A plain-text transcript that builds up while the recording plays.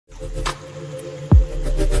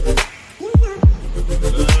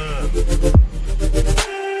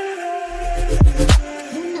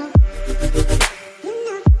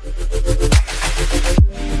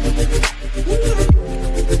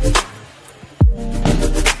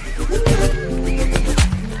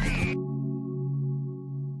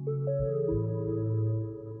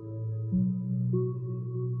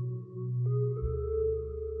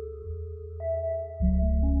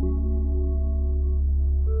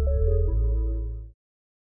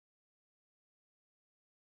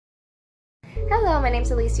Hello, my name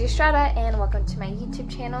is Alicia Estrada and welcome to my YouTube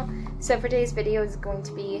channel. So for today's video is going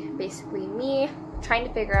to be basically me trying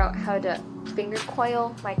to figure out how to finger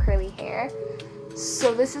coil my curly hair.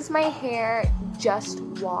 So this is my hair just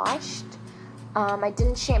washed. I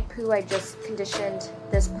didn't shampoo, I just conditioned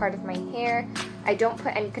this part of my hair. I don't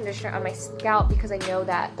put any conditioner on my scalp because I know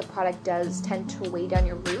that the product does tend to weigh down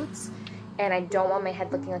your roots and I don't want my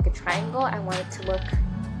head looking like a triangle. I want it to look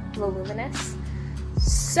voluminous.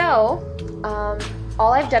 So,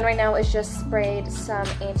 all I've done right now is just sprayed some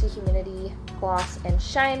anti-humidity gloss and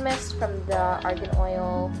shine mist from the Argan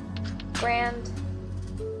Oil brand.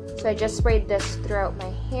 So I just sprayed this throughout my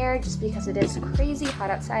hair just because it is crazy hot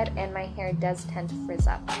outside and my hair does tend to frizz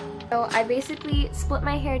up. So I basically split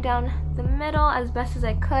my hair down the middle as best as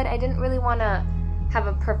I could. I didn't really want to have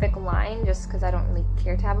a perfect line just because I don't really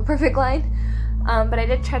care to have a perfect line. But I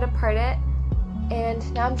did try to part it.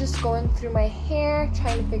 And now I'm just going through my hair,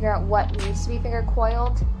 trying to figure out what needs to be finger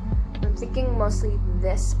coiled. I'm thinking mostly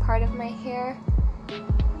this part of my hair.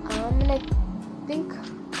 And I think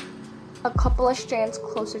a couple of strands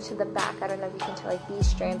closer to the back. I don't know if you can tell, like these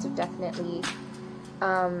strands are definitely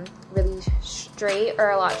really straight or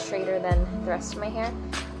a lot straighter than the rest of my hair.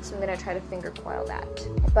 So I'm gonna try to finger coil that.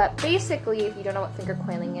 But basically, if you don't know what finger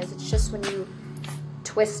coiling is, it's just when you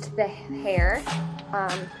twist the hair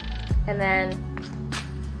and then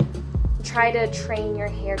try to train your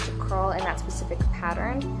hair to curl in that specific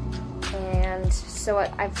pattern. And so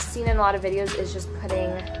what I've seen in a lot of videos is just putting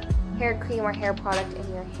hair cream or hair product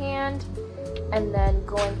in your hand and then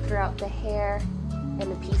going throughout the hair and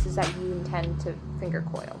the pieces that you intend to finger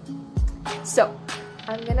coil. So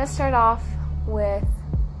I'm gonna start off with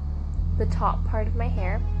the top part of my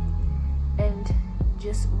hair and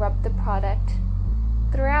just rub the product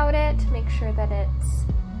throughout it to make sure that it's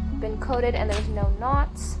been coated and there's no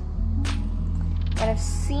knots. What I've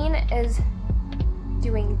seen is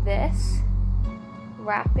doing this,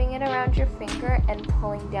 wrapping it around your finger and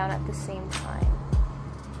pulling down at the same time.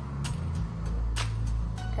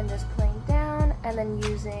 And just pulling down and then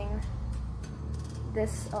using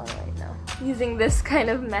this, using this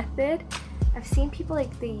kind of method. I've seen people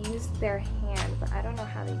like they use their hand, but I don't know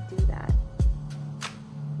how they do that.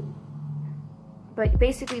 But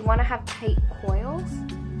basically you want to have tight coils.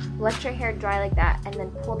 Let your hair dry like that and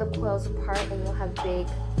then pull the coils apart and you'll have big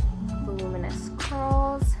voluminous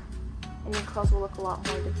curls and your curls will look a lot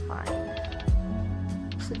more defined.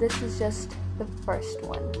 So this is just the first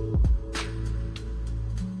one.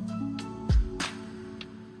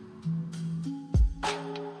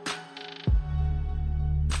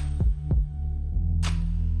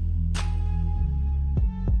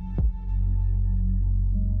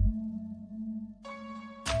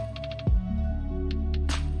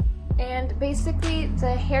 And basically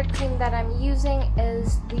the hair cream that I'm using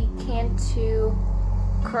is the Cantu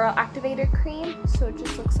Curl Activator Cream. So it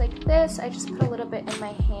just looks like this. I just put a little bit in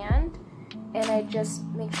my hand and I just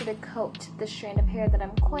make sure to coat the strand of hair that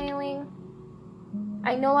I'm coiling.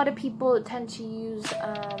 I know a lot of people tend to use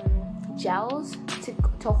gels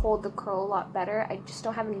to hold the curl a lot better. I just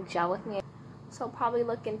don't have any gel with me, so I'll probably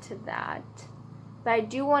look into that. But I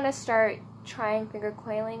do want to start trying finger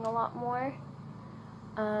coiling a lot more.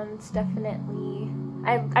 It's definitely,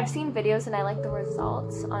 I've seen videos and I like the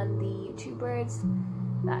results on the YouTubers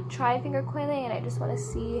that try finger coiling and I just want to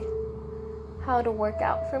see how it'll work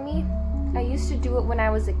out for me. I used to do it when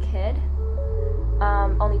I was a kid,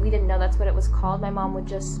 only we didn't know that's what it was called. My mom would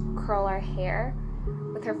just curl our hair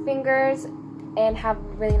with her fingers and have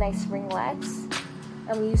really nice ringlets,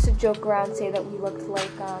 and we used to joke around and say that we looked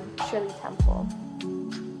like Shirley Temple.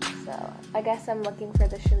 So I guess I'm looking for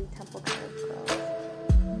the Shirley Temple kind of curls.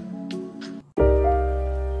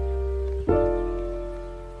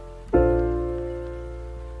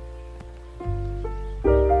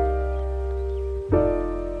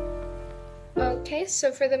 Okay,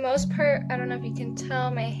 so for the most part, I don't know if you can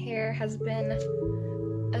tell, my hair has been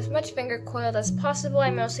as much finger coiled as possible. I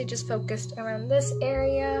mostly just focused around this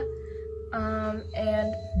area,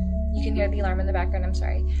 and you can hear the alarm in the background, I'm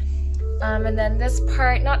sorry. And then this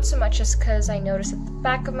part, not so much, just because I noticed that the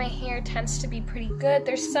back of my hair tends to be pretty good.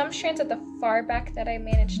 There's some strands at the far back that I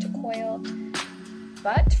managed to coil,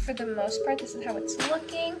 but for the most part, this is how it's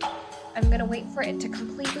looking. I'm gonna wait for it to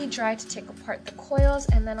completely dry to take apart the coils,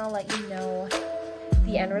 and then I'll let you know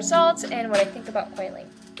the end results and what I think about coiling.